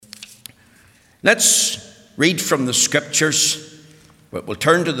Let's read from the scriptures. We'll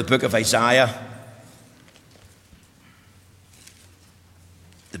turn to the book of Isaiah.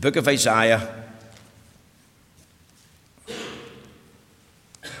 The book of Isaiah.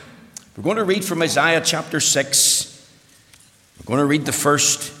 We're going to read from Isaiah chapter 6. We're going to read the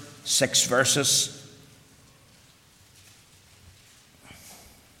first 6 verses.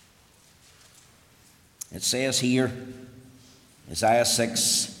 It says here, Isaiah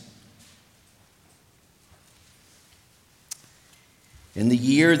 6, "In the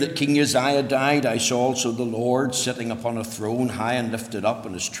year that King Uzziah died, I saw also the Lord sitting upon a throne, high and lifted up,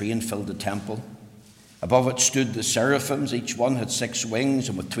 and his train filled the temple. Above it stood the seraphims, each one had 6 wings,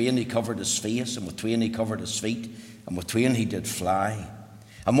 and with twain he covered his face, and with twain he covered his feet, and with twain he did fly.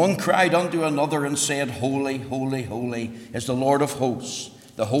 And one cried unto another and said, Holy, holy, holy is the Lord of hosts.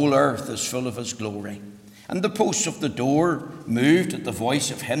 The whole earth is full of his glory. And the posts of the door moved at the voice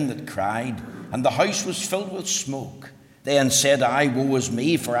of him that cried, and the house was filled with smoke. Then said I, Woe is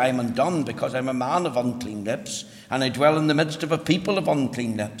me, for I am undone, because I am a man of unclean lips, and I dwell in the midst of a people of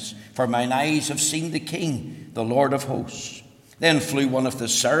unclean lips. For mine eyes have seen the King, the Lord of hosts. Then flew one of the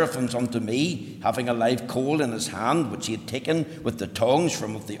seraphims unto me, having a live coal in his hand, which he had taken with the tongs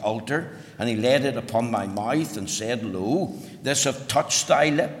from off the altar, and he laid it upon my mouth, and said, Lo, this hath touched thy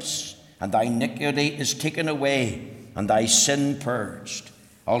lips, and thy iniquity is taken away, and thy sin purged.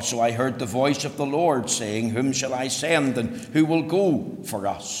 Also I heard the voice of the Lord, saying, Whom shall I send, and who will go for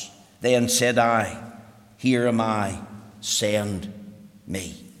us? Then said I, Here am I, send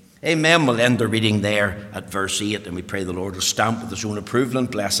me." Amen. We'll end the reading there at verse 8, and we pray the Lord will stamp with his own approval and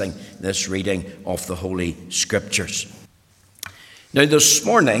blessing this reading of the Holy Scriptures. Now this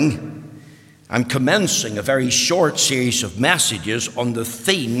morning, I'm commencing a very short series of messages on the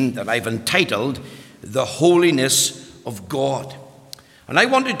theme that I've entitled, The Holiness of God. And I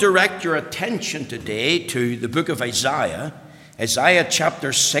want to direct your attention today to the book of Isaiah, Isaiah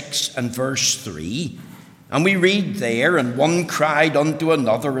chapter 6 and verse 3. And we read there, "And one cried unto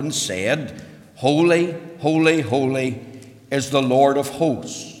another and said, Holy, holy, holy is the Lord of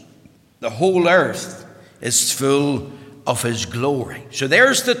hosts. The whole earth is full of his glory." So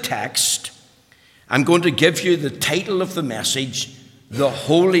there's the text. I'm going to give you the title of the message, The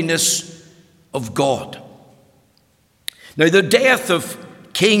Holiness of God. Now, the death of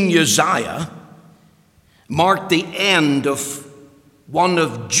King Uzziah marked the end of one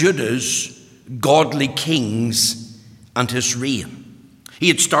of Judah's godly kings and his reign. He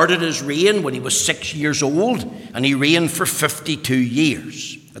had started his reign when he was 6 years old, and he reigned for 52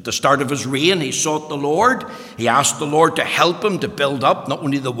 years. At the start of his reign, he sought the Lord. He asked the Lord to help him to build up not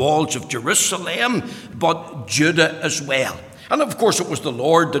only the walls of Jerusalem, but Judah as well. And of course, it was the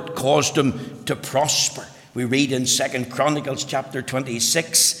Lord that caused him to prosper. We read in 2 Chronicles chapter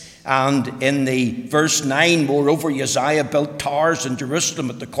 26, and in the verse 9, "Moreover, Uzziah built towers in Jerusalem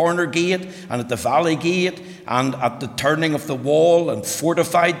at the corner gate and at the valley gate and at the turning of the wall, and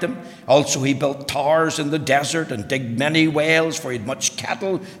fortified them. Also he built towers in the desert and digged many wells, for he had much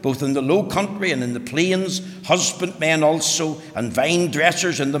cattle, both in the low country and in the plains, husbandmen also, and vine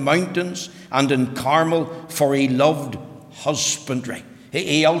dressers in the mountains and in Carmel, for he loved husbandry."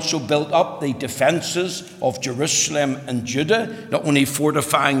 He also built up the defenses of Jerusalem and Judah, not only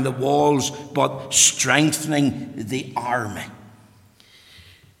fortifying the walls, but strengthening the army.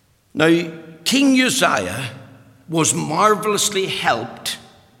 Now, King Uzziah was marvelously helped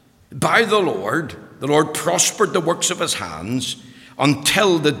by the Lord. The Lord prospered the works of his hands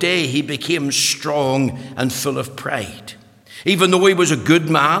until the day he became strong and full of pride. Even though he was a good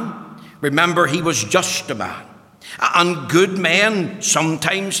man, remember, he was just a man. And good men,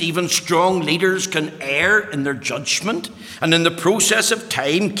 sometimes even strong leaders, can err in their judgment. And in the process of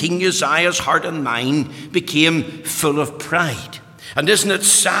time, King Uzziah's heart and mind became full of pride. And isn't it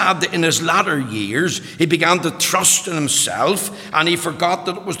sad that in his latter years, he began to trust in himself, and he forgot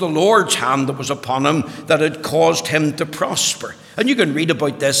that it was the Lord's hand that was upon him that had caused him to prosper. And you can read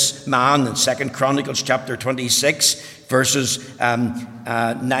about this man in 2 Chronicles chapter 26, verses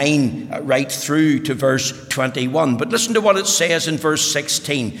 9 right through to verse 21. But listen to what it says in verse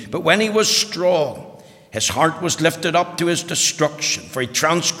 16. "But when he was strong, his heart was lifted up to his destruction, for he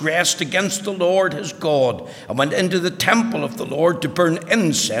transgressed against the Lord his God, and went into the temple of the Lord to burn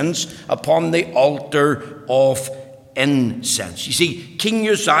incense upon the altar of incense." You see, King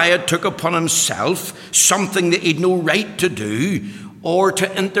Uzziah took upon himself something that he'd no right to do or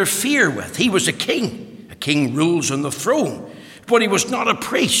to interfere with. He was a king. A king rules on the throne, but he was not a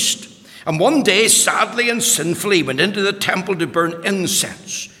priest. And one day, sadly and sinfully, he went into the temple to burn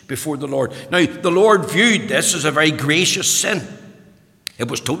incense before the Lord. Now, the Lord viewed this as a very gracious sin. It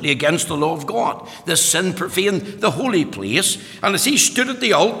was totally against the law of God. This sin profaned the holy place. And as he stood at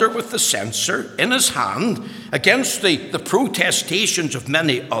the altar with the censer in his hand, against the protestations of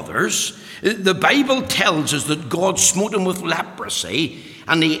many others, the Bible tells us that God smote him with leprosy,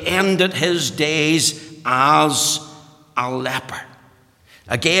 and he ended his days as a leper.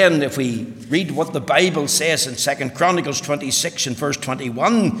 Again, if we read what the Bible says in 2 Chronicles 26 and verse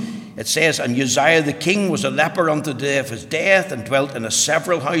 21, it says, "And Uzziah the king was a leper unto the day of his death, and dwelt in a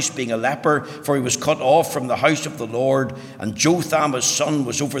several house, being a leper, for he was cut off from the house of the Lord. And Jotham his son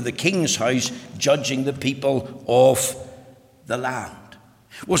was over the king's house, judging the people of the land."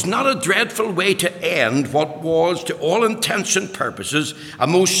 Was not a dreadful way to end what was, to all intents and purposes, a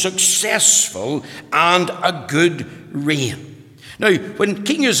most successful and a good reign. Now, when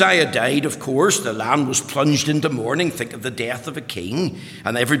King Uzziah died, of course, the land was plunged into mourning. Think of the death of a king,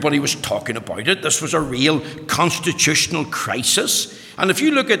 and everybody was talking about it. This was a real constitutional crisis. And if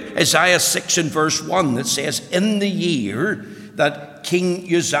you look at Isaiah 6 and verse 1, it says, "In the year that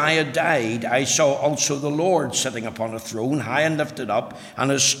King Uzziah died, I saw also the Lord sitting upon a throne, high and lifted up,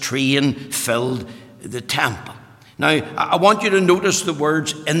 and his train filled the temple." Now, I want you to notice the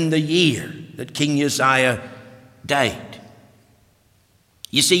words, "in the year that King Uzziah died."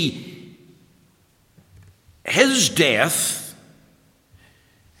 You see, his death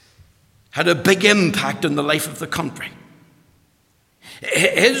had a big impact on the life of the country.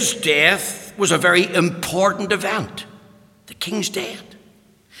 His death was a very important event. The king's dead.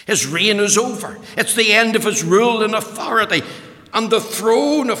 His reign is over. It's the end of his rule and authority. And the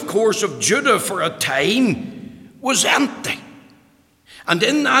throne, of course, of Judah for a time was empty. And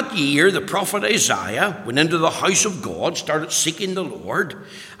in that year, the prophet Isaiah went into the house of God, started seeking the Lord.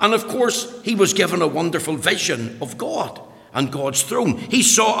 And of course, he was given a wonderful vision of God and God's throne. He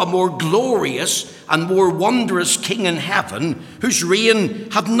saw a more glorious and more wondrous king in heaven whose reign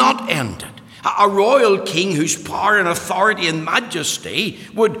had not ended. A royal king whose power and authority and majesty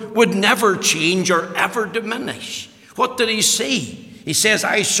would never change or ever diminish. What did he see? He says,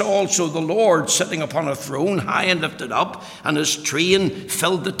 "I saw also the Lord sitting upon a throne, high and lifted up, and his train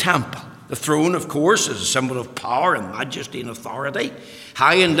filled the temple." The throne, of course, is a symbol of power and majesty and authority.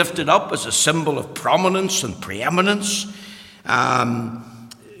 High and lifted up is a symbol of prominence and preeminence.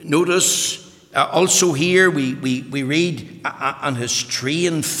 Notice also here we read, "and his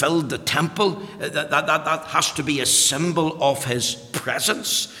train filled the temple." That has to be a symbol of his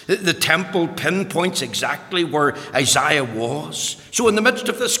presence. The temple pinpoints exactly where Isaiah was. So in the midst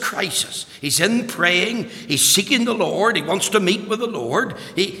of this crisis, he's in praying, he's seeking the Lord, he wants to meet with the Lord,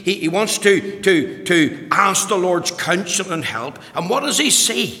 he wants to ask the Lord's counsel and help. And what does he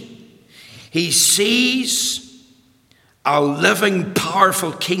see? He sees a living,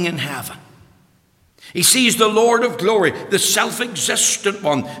 powerful king in heaven. He sees the Lord of glory, the self-existent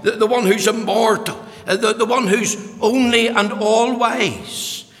one, the one who's immortal, the one who's only and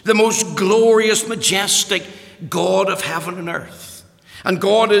always, the most glorious, majestic God of heaven and earth. And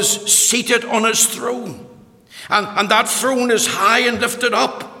God is seated on his throne. And that throne is high and lifted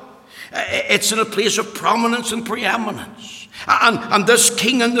up. It's in a place of prominence and preeminence. And this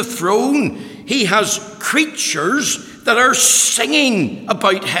king on the throne, he has creatures that are singing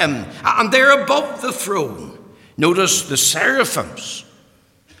about him, and they're above the throne. Notice the seraphims.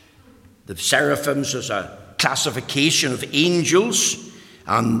 The seraphims is a classification of angels,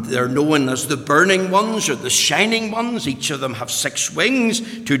 and they're known as the burning ones or the shining ones. Each of them have 6 wings,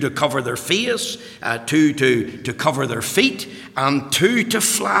 2 to cover their face, 2 to cover their feet, and 2 to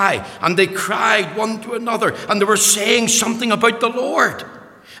fly. And they cried one to another, and they were saying something about the Lord.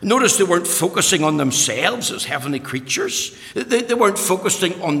 Notice they weren't focusing on themselves as heavenly creatures. They weren't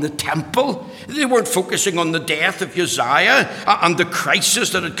focusing on the temple. They weren't focusing on the death of Uzziah and the crisis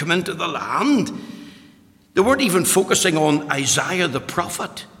that had come into the land. They weren't even focusing on Isaiah the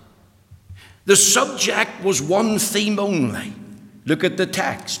prophet. The subject was one theme only. Look at the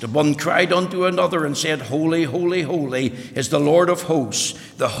text. And one cried unto another and said, "Holy, holy, holy is the Lord of hosts.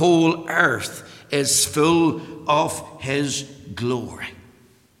 The whole earth is full of his glory."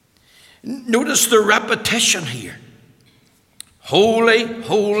 Notice the repetition here. Holy,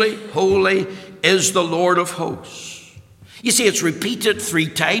 holy, holy is the Lord of hosts. You see, it's repeated 3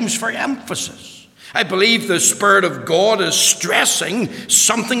 times for emphasis. I believe the Spirit of God is stressing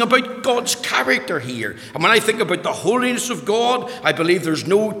something about God's character here. And when I think about the holiness of God, I believe there's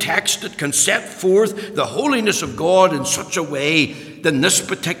no text that can set forth the holiness of God in such a way than this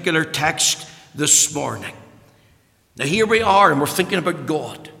particular text this morning. Now here we are, and we're thinking about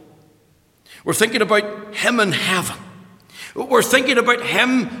God. We're thinking about him in heaven. We're thinking about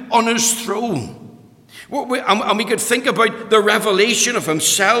him on his throne. And we could think about the revelation of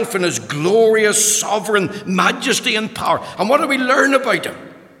himself and his glorious sovereign majesty and power. And what do we learn about him?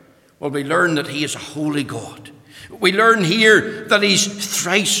 Well, we learn that he is a holy God. We learn here that he's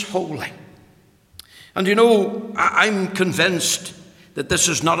thrice holy. And you know, I'm convinced that this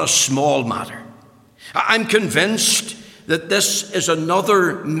is not a small matter. I'm convinced that this is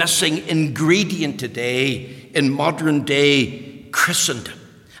another missing ingredient today in modern day Christendom.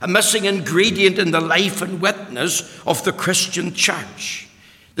 A missing ingredient in the life and witness of the Christian church.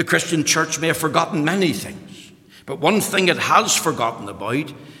 The Christian church may have forgotten many things, but one thing it has forgotten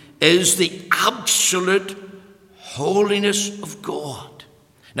about is the absolute holiness of God.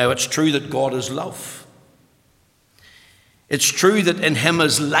 Now, it's true that God is love. It's true that in him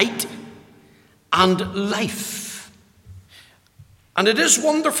is light and life. And it is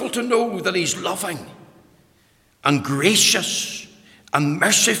wonderful to know that he's loving and gracious and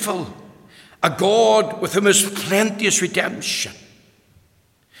merciful, a God with whom is plenteous redemption.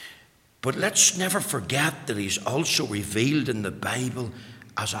 But let's never forget that he's also revealed in the Bible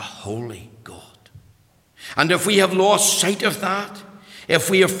as a holy God. And if we have lost sight of that, if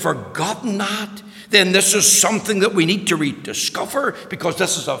we have forgotten that, then this is something that we need to rediscover, because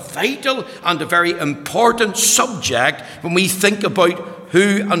this is a vital and a very important subject when we think about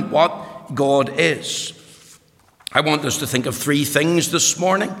who and what God is. I want us to think of three things this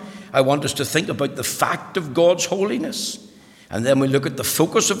morning. I want us to think about the fact of God's holiness, and then we look at the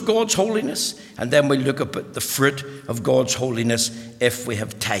focus of God's holiness, and then we look at the fruit of God's holiness if we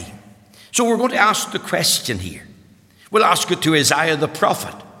have time. So we're going to ask the question here. We'll ask it to Isaiah the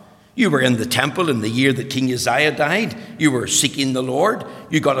prophet. You were in the temple in the year that King Uzziah died. You were seeking the Lord.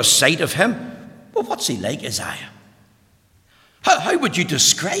 You got a sight of him. Well, what's he like, Isaiah? How would you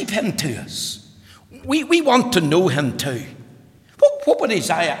describe him to us? We want to know him too. What would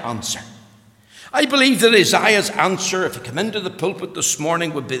Isaiah answer? I believe that Isaiah's answer, if he came into the pulpit this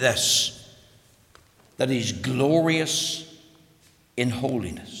morning, would be this: that he's glorious in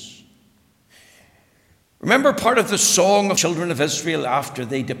holiness. Remember part of the song of children of Israel after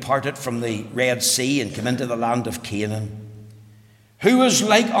they departed from the Red Sea and came into the land of Canaan? Who is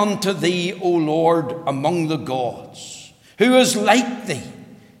like unto thee, O Lord, among the gods? Who is like thee,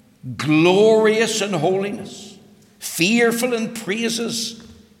 glorious in holiness, fearful in praises,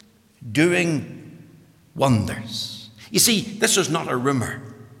 doing wonders? You see, this is not a rumor.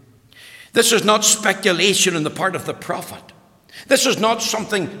 This is not speculation on the part of the prophet. This is not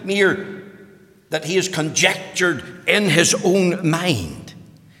something mere that he has conjectured in his own mind.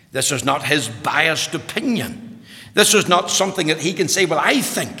 This is not his biased opinion. This is not something that he can say, well, I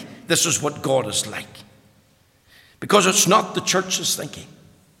think this is what God is like. Because it's not the church's thinking.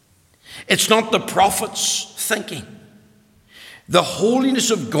 It's not the prophet's thinking. The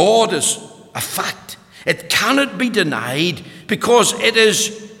holiness of God is a fact. It cannot be denied because it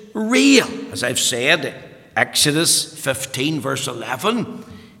is real. As I've said, Exodus 15 verse 11,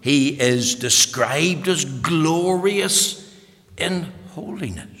 he is described as glorious in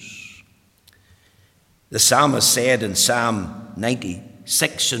holiness. The psalmist said in Psalm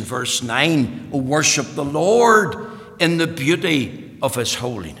 96 and verse 9, worship the Lord in the beauty of his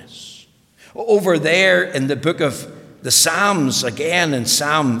holiness. Over there in the book of the Psalms, again in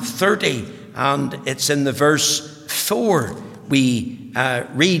Psalm 30, and it's in the verse 4, we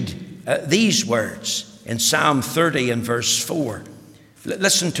read these words in Psalm 30 and verse 4.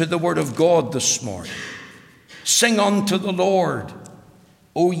 Listen to the word of God this morning. Sing unto the Lord,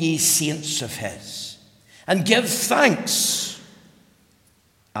 O ye saints of his, and give thanks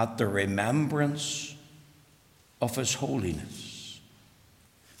at the remembrance of his holiness.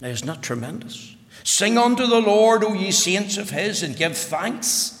 Now, isn't that tremendous? Sing unto the Lord, O ye saints of his, and give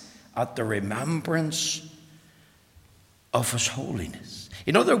thanks at the remembrance of his holiness.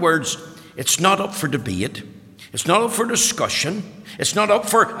 In other words, it's not up for debate. It's not up for discussion. It's not up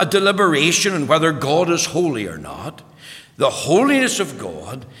for a deliberation on whether God is holy or not. The holiness of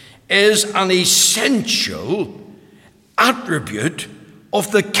God is an essential attribute of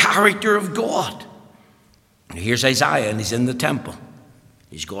the character of God. And here's Isaiah, and he's in the temple.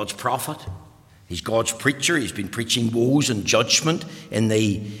 He's God's prophet. He's God's preacher. He's been preaching woes and judgment in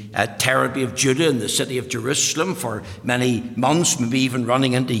the territory of Judah and the city of Jerusalem for many months, maybe even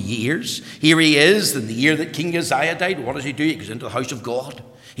running into years. Here he is in the year that King Uzziah died. What does he do? He goes into the house of God.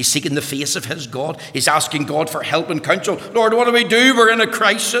 He's seeking the face of his God. He's asking God for help and counsel. Lord, what do we do? We're in a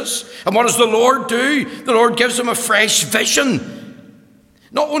crisis. And what does the Lord do? The Lord gives him a fresh vision,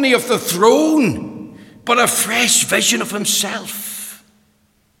 not only of the throne, but a fresh vision of himself.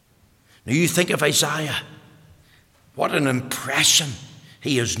 Now you think of Isaiah. What an impression.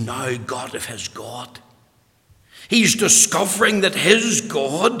 He is now God of his God. He's discovering that his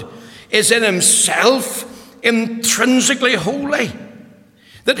God is in himself intrinsically holy,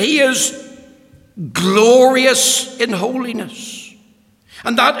 that he is glorious in holiness.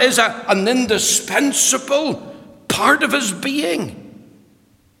 And that is an indispensable part of his being.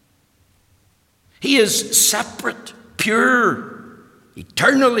 He is separate, pure,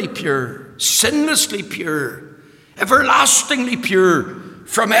 eternally pure, sinlessly pure, everlastingly pure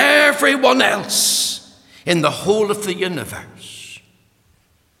from everyone else in the whole of the universe.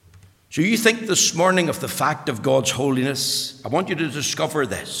 So you think this morning of the fact of God's holiness. I want you to discover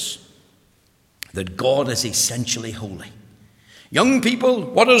this, that God is essentially holy. Young people,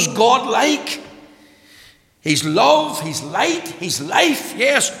 what is God like? He's love, he's light, he's life,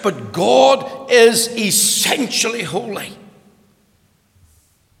 yes, but God is essentially holy.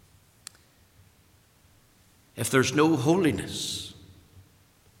 If there's no holiness,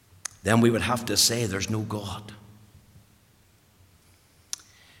 then we would have to say there's no God.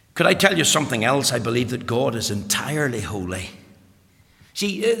 Could I tell you something else? I believe that God is entirely holy.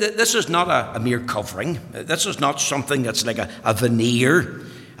 See, this is not a mere covering. This is not something that's like a veneer,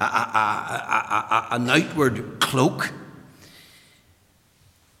 an outward cloak.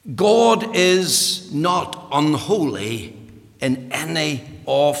 God is not unholy in any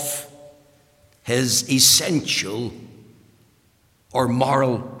of his essential or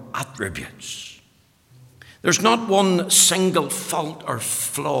moral attributes. There's not one single fault or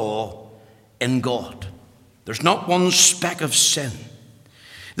flaw in God. There's not one speck of sin.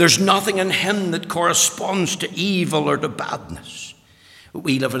 There's nothing in him that corresponds to evil or to badness.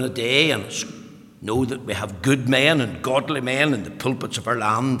 We live in a day and know that we have good men and godly men in the pulpits of our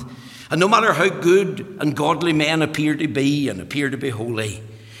land. And no matter how good and godly men appear to be and appear to be holy,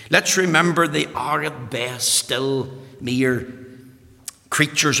 let's remember they are at best still mere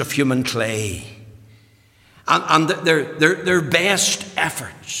creatures of human clay. And their best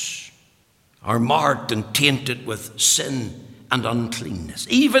efforts are marked and tainted with sin and uncleanness.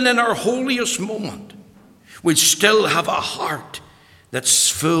 Even in our holiest moment, we still have a heart that's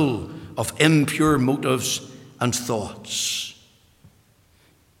full of impure motives and thoughts.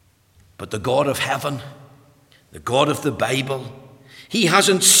 But the God of heaven, the God of the Bible, he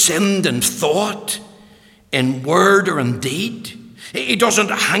hasn't sinned in thought, in word, or in deed. He doesn't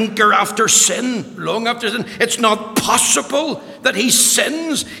hanker after sin, long after sin. It's not possible that he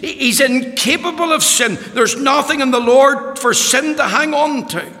sins. He's incapable of sin. There's nothing in the Lord for sin to hang on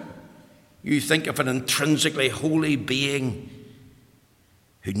to. You think of an intrinsically holy being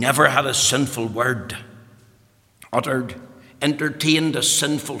who never had a sinful word uttered, entertained a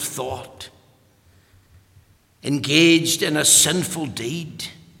sinful thought, engaged in a sinful deed.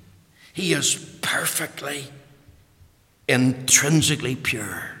 He is perfectly, intrinsically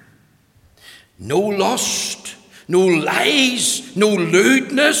pure. No lust, no lies, no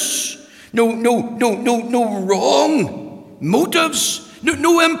lewdness, no wrong motives,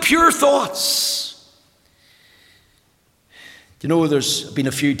 no impure thoughts. You know, there's been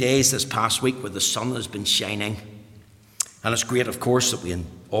a few days this past week where the sun has been shining. And it's great, of course, that we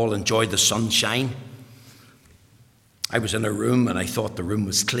all enjoy the sunshine. I was in a room and I thought the room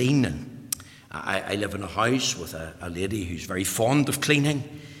was clean. And I live in a house with a lady who's very fond of cleaning.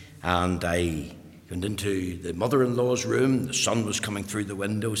 And I went into the mother-in-law's room. The sun was coming through the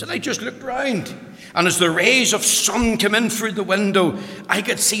windows. And I just looked round. And as the rays of sun came in through the window, I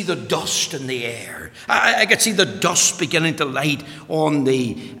could see the dust in the air. I could see the dust beginning to light on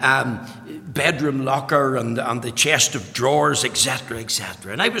the bedroom locker and the chest of drawers, etc.,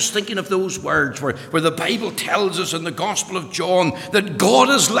 etc. And I was thinking of those words where the Bible tells us in the Gospel of John that God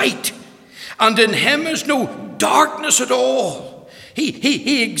is light, and in him is no darkness at all.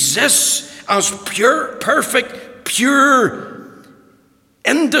 He exists as pure, perfect, pure,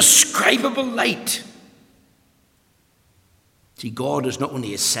 indescribable light. See, God is not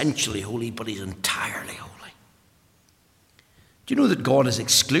only essentially holy, but he's entirely holy. Do you know that God is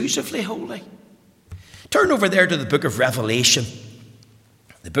exclusively holy? Turn over there to the book of Revelation.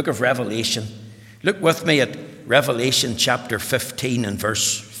 The book of Revelation. Look with me at Revelation chapter 15 and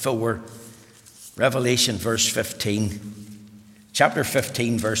verse 4. Revelation verse 15. Chapter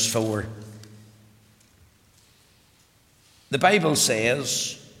 15 verse 4. The Bible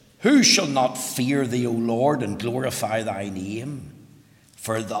says, "Who shall not fear thee, O Lord, and glorify thy name?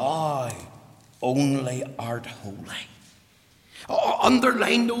 For thou only art holy."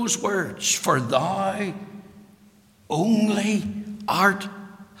 Underline those words. For thou only art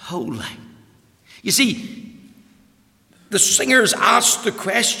holy. You see, The singers asked the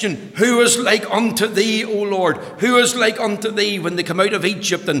question, who is like unto thee, O Lord? Who is like unto thee, when they come out of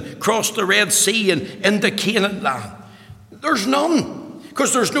Egypt and crossed the Red Sea and into Canaan land? There's none,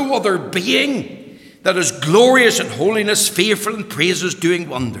 because there's no other being that is glorious in holiness, fearful in praises, doing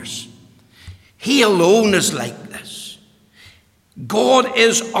wonders. He alone is like this. God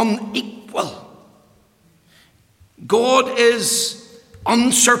is unequal. God is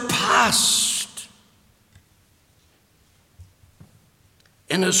unsurpassed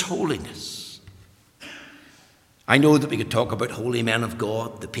in his holiness. I know that we could talk about holy men of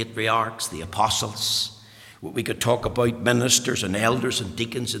God, the patriarchs, the apostles. We could talk about ministers and elders and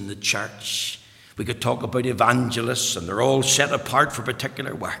deacons in the church. We could talk about evangelists, and they're all set apart for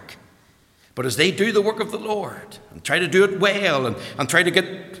particular work. But as they do the work of the Lord and try to do it well and try to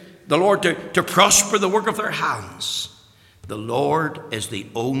get the Lord to prosper the work of their hands, the Lord is the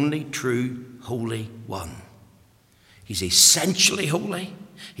only true Holy One. He's essentially holy.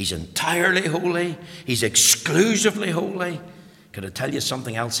 He's entirely holy. He's exclusively holy. Can I tell you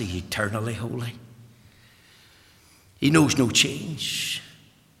something else? He's eternally holy. He knows no change.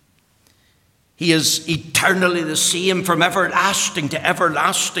 He is eternally the same, from everlasting to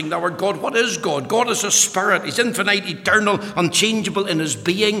everlasting. Our God, what is God? God is a spirit. He's infinite, eternal, unchangeable in his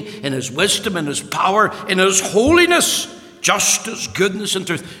being, in his wisdom, in his power, in his holiness, justice, goodness, and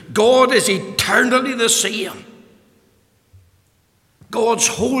truth. God is eternally the same. God's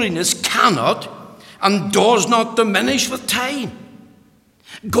holiness cannot and does not diminish with time.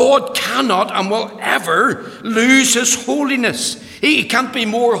 God cannot and will ever lose his holiness. He can't be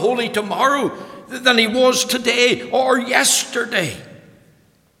more holy tomorrow than he was today or yesterday.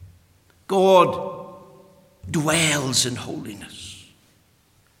 God dwells in holiness.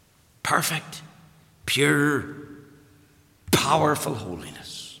 Perfect, pure, powerful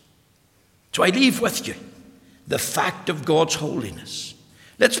holiness. So I leave with you the fact of God's holiness.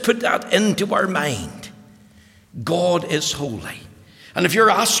 Let's put that into our mind. God is holy. And if you're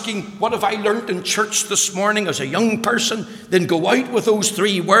asking, what have I learned in church this morning as a young person, then go out with those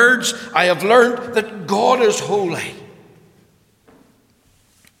 3 words. I have learned that God is holy.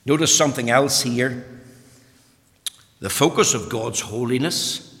 Notice something else here. The focus of God's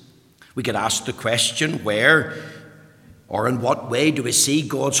holiness. We could ask the question, where or in what way do we see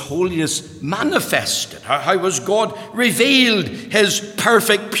God's holiness manifested? How has God revealed his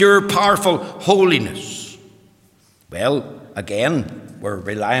perfect, pure, powerful holiness? Well, again, we're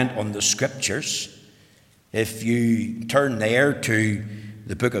reliant on the scriptures. If you turn there to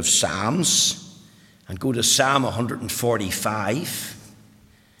the book of Psalms and go to Psalm 145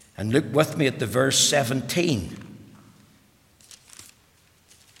 and look with me at the verse 17.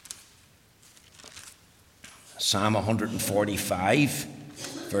 Psalm 145,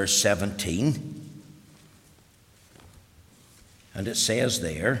 verse 17. And it says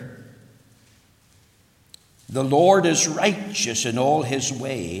there, the Lord is righteous in all his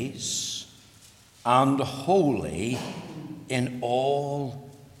ways and holy in all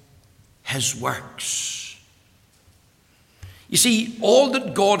his works. You see, all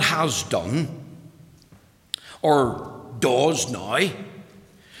that God has done, or does now,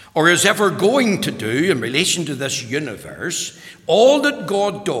 or is ever going to do in relation to this universe, all that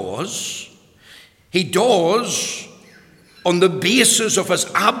God does, he does on the basis of his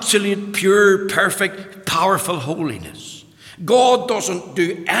absolute, pure, perfect, powerful holiness. God doesn't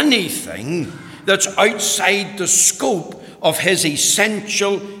do anything that's outside the scope of his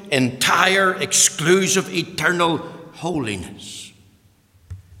essential, entire, exclusive, eternal holiness.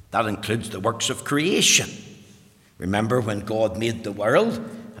 That includes the works of creation. Remember when God made the world,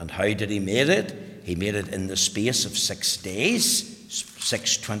 and how did he make it? He made it in the space of 6 days,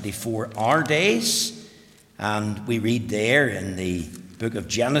 6 24-hour days. And we read there in the book of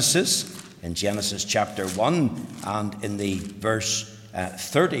Genesis, in Genesis chapter 1, and in the verse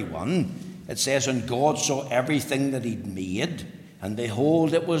 31, it says, and God saw everything that he'd made, and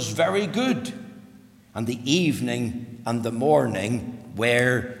behold, it was very good. And the evening and the morning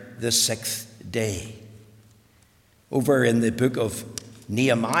were the 6th day. Over in the book of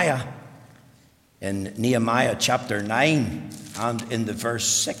Nehemiah, in Nehemiah chapter 9 and in the verse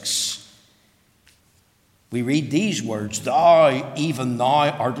 6, we read these words, thou, even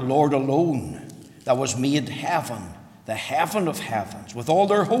thou, art Lord alone, that was made heaven, the heaven of heavens, with all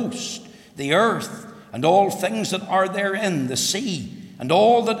their host, the earth, and all things that are therein, the sea, and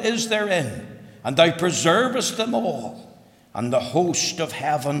all that is therein, and thou preservest them all, and the host of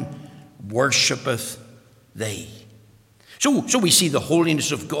heaven worshipeth thee. So we see the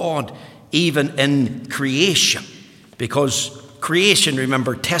holiness of God even in creation, because creation,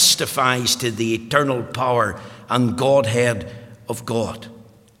 remember, testifies to the eternal power and Godhead of God.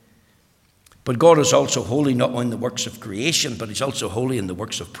 But God is also holy not only in the works of creation, but he's also holy in the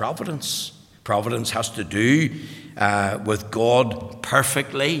works of providence. Providence has to do with God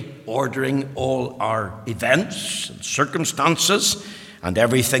perfectly ordering all our events and circumstances, and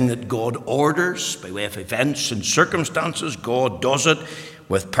everything that God orders by way of events and circumstances, God does it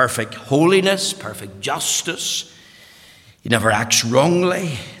with perfect holiness, perfect justice. He never acts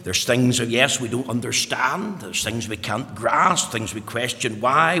wrongly. There's things, yes, we don't understand. There's things we can't grasp, things we question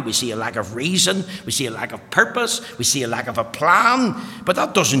why. We see a lack of reason. We see a lack of purpose. We see a lack of a plan. But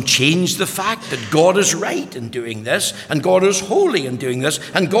that doesn't change the fact that God is right in doing this, and God is holy in doing this,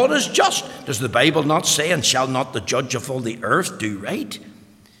 and God is just. Does the Bible not say, and shall not the judge of all the earth do right?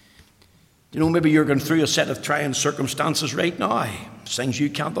 You know, maybe you're going through a set of trying circumstances right now. Things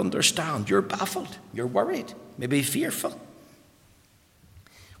you can't understand. You're baffled. You're worried. Maybe fearful.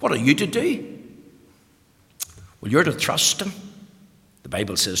 What are you to do? Well, you're to trust him. The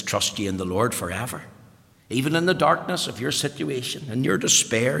Bible says, trust ye in the Lord forever. Even in the darkness of your situation, in your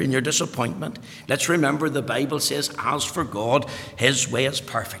despair, in your disappointment, let's remember the Bible says, as for God, his way is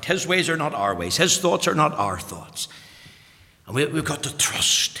perfect. His ways are not our ways. His thoughts are not our thoughts. And we've got to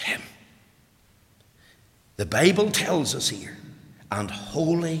trust him. The Bible tells us here, and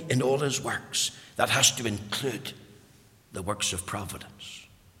holy in all his works. That has to include the works of providence.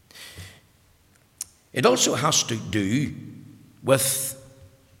 It also has to do with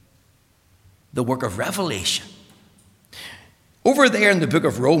the work of revelation. Over there in the book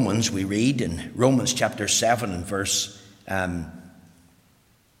of Romans, we read in Romans chapter 7 and verse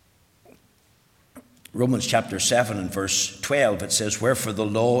 12, it says, wherefore the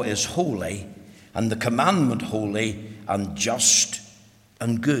law is holy, and the commandment holy, and just,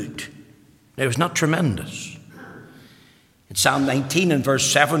 and good. Now, it's not tremendous. In Psalm 19 and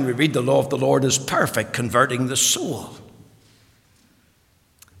verse 7, we read, the law of the Lord is perfect, converting the soul.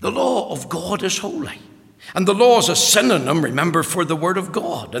 The law of God is holy. And the law is a synonym, remember, for the word of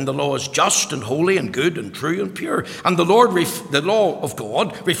God. And the law is just and holy and good and true and pure. And the law of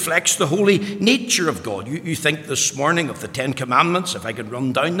God reflects the holy nature of God. You think this morning of the 10 Commandments, if I could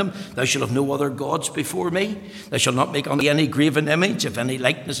run down them. Thou shalt have no other gods before me. Thou shalt not make unto any graven image of any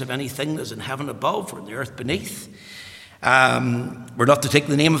likeness of anything that is in heaven above or in the earth beneath. We're not to take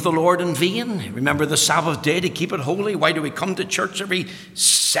the name of the Lord in vain. Remember the Sabbath day to keep it holy. Why do we come to church every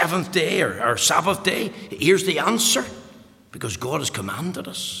seventh day or Sabbath day? Here's the answer. Because God has commanded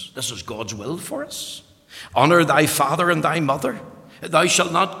us. This is God's will for us. Honor thy father and thy mother. Thou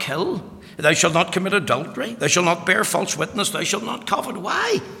shalt not kill. Thou shalt not commit adultery. Thou shalt not bear false witness. Thou shalt not covet.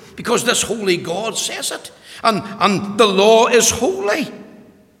 Why? Because this holy God says it. And the law is holy.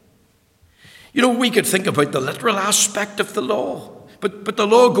 You know, we could think about the literal aspect of the law, but the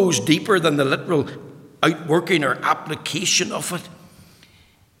law goes deeper than the literal outworking or application of it.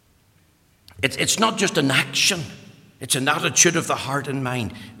 It's not just an action. It's an attitude of the heart and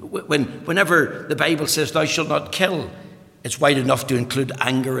mind. Whenever the Bible says, thou shalt not kill, it's wide enough to include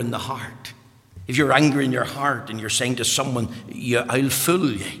anger in the heart. If you're angry in your heart and you're saying to someone, I'll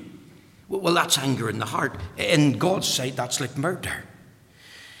fool you, well, that's anger in the heart. In God's sight, that's like murder.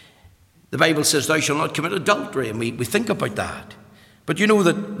 The Bible says, thou shalt not commit adultery, and we think about that. But you know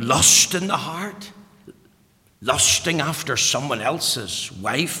that lust in the heart, lusting after someone else's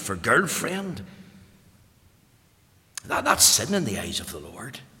wife or girlfriend, that's sin in the eyes of the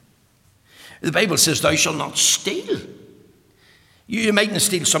Lord. The Bible says, thou shalt not steal. You mightn't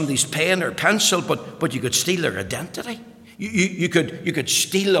steal somebody's pen or pencil, but you could steal their identity. You could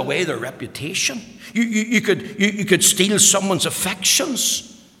steal away their reputation. You could steal someone's affections.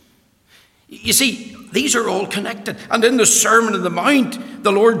 You see, these are all connected. And in the Sermon on the Mount,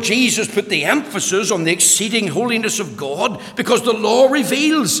 the Lord Jesus put the emphasis on the exceeding holiness of God because the law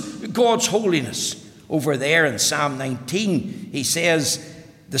reveals God's holiness. Over there in Psalm 19, he says,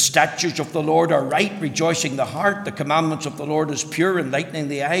 the statutes of the Lord are right, rejoicing the heart. The commandments of the Lord is pure, enlightening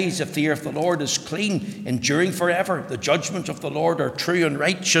the eyes. The fear of the Lord is clean, enduring forever. The judgments of the Lord are true and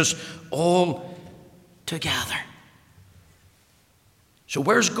righteous, all together. So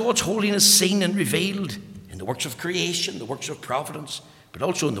where's God's holiness seen and revealed? In the works of creation, the works of providence, but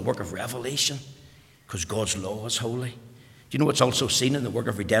also in the work of revelation, because God's law is holy. Do you know what's also seen in the work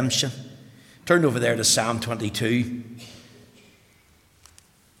of redemption? Turn over there to Psalm 22.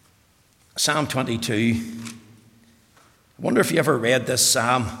 Psalm 22. I wonder if you ever read this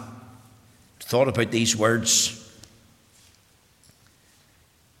psalm, thought about these words.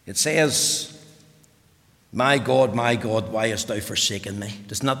 It says, my God, why hast thou forsaken me?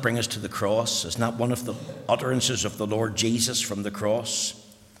 Does not bring us to the cross. Is not one of the utterances of the Lord Jesus from the cross.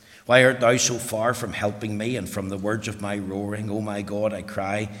 Why art thou so far from helping me and from the words of my roaring? O my God, I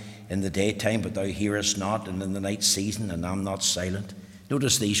cry in the daytime, but thou hearest not, and in the night season, and am not silent.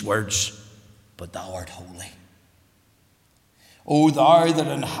 Notice these words, but thou art holy. O thou that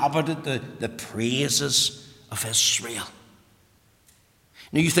inhabited the praises of Israel.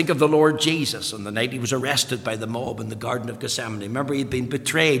 Now you think of the Lord Jesus on the night he was arrested by the mob in the Garden of Gethsemane. Remember, he'd been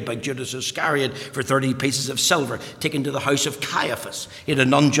betrayed by Judas Iscariot for 30 pieces of silver, taken to the house of Caiaphas. He had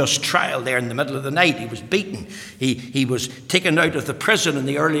an unjust trial there in the middle of the night. He was beaten. He was taken out of the prison in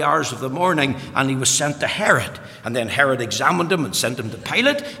the early hours of the morning, and he was sent to Herod. And then Herod examined him and sent him to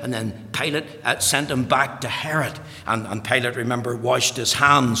Pilate, and then Pilate sent him back to Herod. And Pilate, remember, washed his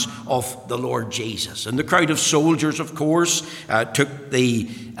hands of the Lord Jesus. And the crowd of soldiers, of course, took the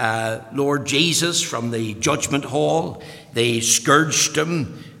Lord Jesus from the judgment hall. They scourged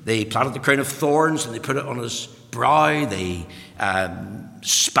him. They planted the crown of thorns and they put it on his brow. They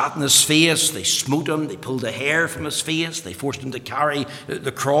spat in his face. They smote him. They pulled the hair from his face. They forced him to carry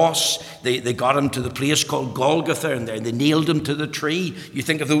the cross. They got him to the place called Golgotha, and they nailed him to the tree. You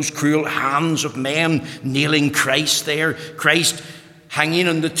think of those cruel hands of men nailing Christ there. Christ hanging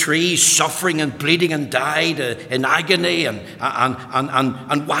on the tree, suffering and bleeding, and died in agony.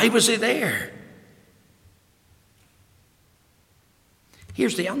 And why was he there?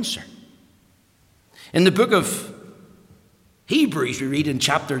 Here's the answer. In the book of Hebrews, we read in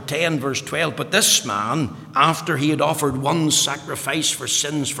chapter 10, verse 12, but this man, after he had offered one sacrifice for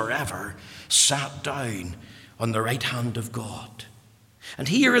sins forever, sat down on the right hand of God. And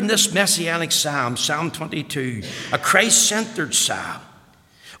here in this messianic psalm, Psalm 22, a Christ-centered psalm,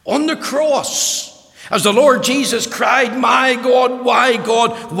 on the cross, as the Lord Jesus cried, my God,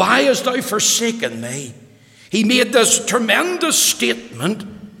 why hast thou forsaken me? He made this tremendous statement,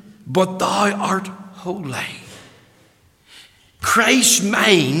 but thou art holy. Christ's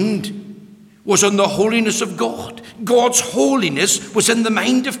mind was on the holiness of God. God's holiness was in the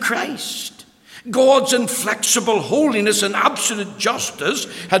mind of Christ. God's inflexible holiness and absolute justice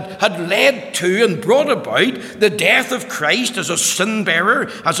had led to and brought about the death of Christ as a sin bearer,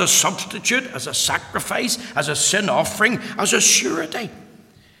 as a substitute, as a sacrifice, as a sin offering, as a surety.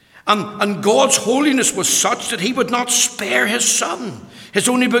 And God's holiness was such that he would not spare his son, his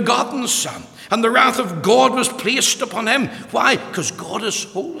only begotten son. And the wrath of God was placed upon him. Why? Because God is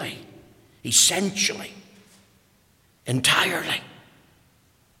holy, essentially, entirely,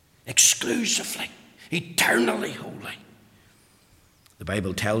 exclusively, eternally holy. The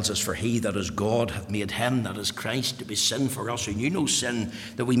Bible tells us, for he that is God hath made him that is Christ to be sin for us who knew no sin,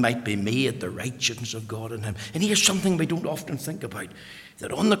 that we might be made the righteousness of God in him. And here's something we don't often think about,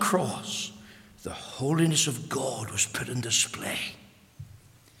 that on the cross, the holiness of God was put in display.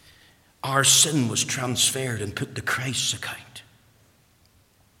 Our sin was transferred and put to Christ's account.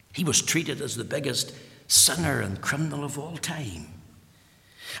 He was treated as the biggest sinner and criminal of all time.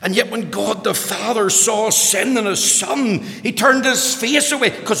 And yet when God the Father saw sin in his Son, he turned his face away,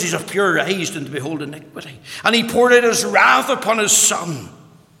 because he's of pure eyes and to behold iniquity. And he poured out his wrath upon his Son,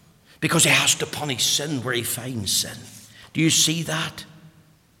 because he has to punish sin where he finds sin. Do you see that?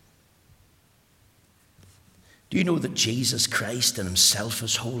 Do you know that Jesus Christ in himself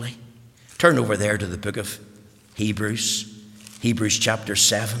is holy? Turn over there to the book of Hebrews, Hebrews chapter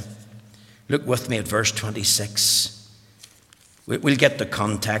 7. Look with me at verse 26. We'll get the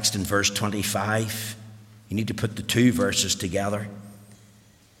context in verse 25. You need to put the two verses together.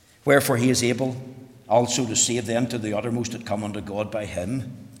 Wherefore he is able also to save them to the uttermost that come unto God by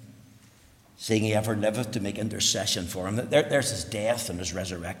him, seeing he ever liveth to make intercession for him. There's his death and his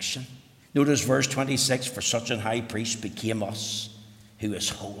resurrection. Notice verse 26, for such an high priest became us, who is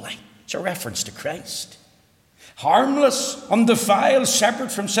holy. It's a reference to Christ. Harmless, undefiled,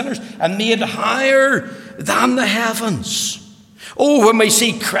 separate from sinners, and made higher than the heavens. Oh, when we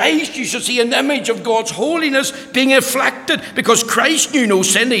see Christ, you should see an image of God's holiness being reflected, because Christ knew no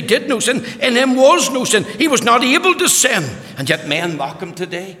sin. He did no sin. In him was no sin. He was not able to sin. And yet men mock him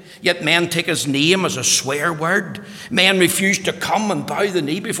today. Yet men take his name as a swear word. Men refuse to come and bow the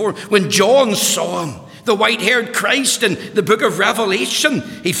knee before him. When John saw him, the white-haired Christ in the book of Revelation,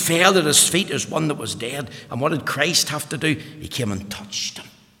 he fell at his feet as one that was dead. And what did Christ have to do? He came and touched him.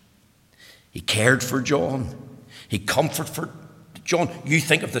 He cared for John. He comforted John. You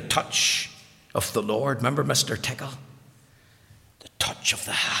think of the touch of the Lord. Remember Mr. Tickle? The touch of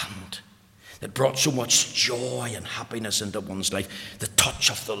the hand that brought so much joy and happiness into one's life. The touch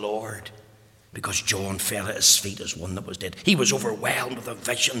of the Lord. Because John fell at his feet as one that was dead. He was overwhelmed with a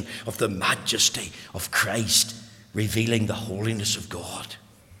vision of the majesty of Christ, revealing the holiness of God.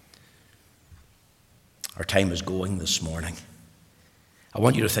 Our time is going this morning. I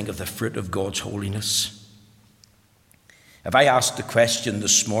want you to think of the fruit of God's holiness. If I asked the question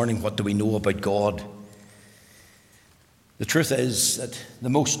this morning, what do we know about God? The truth is that the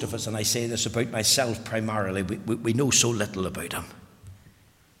most of us, and I say this about myself primarily, we know so little about him.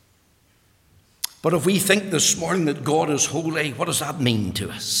 But if we think this morning that God is holy, what does that mean to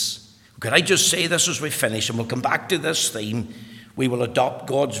us? Could I just say this as we finish, and we'll come back to this theme. We will adopt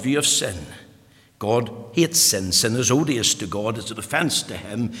God's view of sin. God hates sin. Sin is odious to God. It's an offense to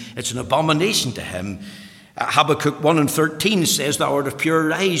him. It's an abomination to him. Habakkuk 1:13 says, thou art of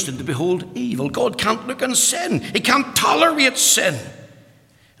pure eyes, and to behold evil. God can't look on sin. He can't tolerate sin.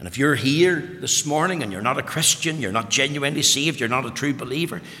 And if you're here this morning and you're not a Christian, you're not genuinely saved, you're not a true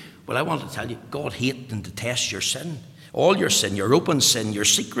believer, well, I want to tell you, God hates and detests your sin. All your sin, your open sin, your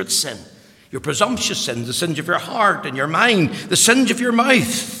secret sin, your presumptuous sin, the sins of your heart and your mind, the sins of your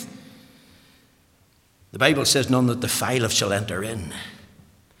mouth. The Bible says none that defileth shall enter in.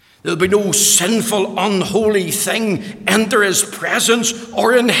 There'll be no sinful, unholy thing enter his presence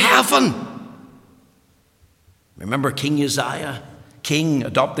or in heaven. Remember King Uzziah, king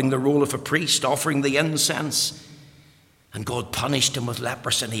adopting the role of a priest, offering the incense. And God punished him with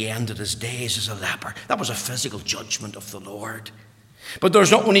leprosy, and he ended his days as a leper. That was a physical judgment of the Lord. But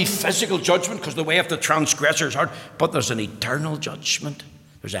there's not only physical judgment, because the way of the transgressor is hard, but there's an eternal judgment.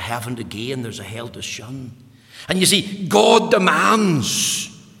 There's a heaven to gain, there's a hell to shun. And you see, God demands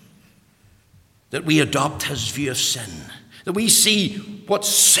that we adopt his view of sin, that we see what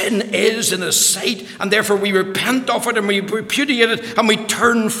sin is in his sight, and therefore we repent of it and we repudiate it and we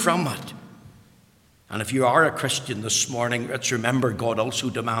turn from it. And if you are a Christian this morning, let's remember God also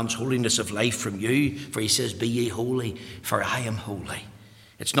demands holiness of life from you, for he says, be ye holy, for I am holy.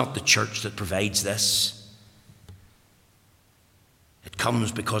 It's not the church that provides this. It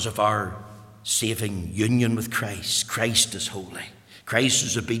comes because of our saving union with Christ. Christ is holy. Christ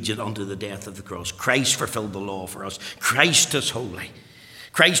is obedient unto the death of the cross. Christ fulfilled the law for us. Christ is holy.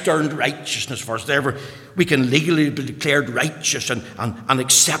 Christ earned righteousness for us. Therefore, we can legally be declared righteous and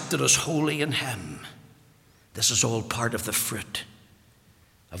accepted as holy in him. This is all part of the fruit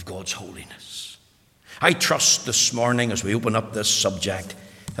of God's holiness. I trust this morning as we open up this subject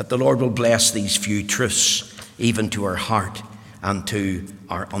that the Lord will bless these few truths even to our heart and to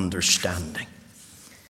our understanding.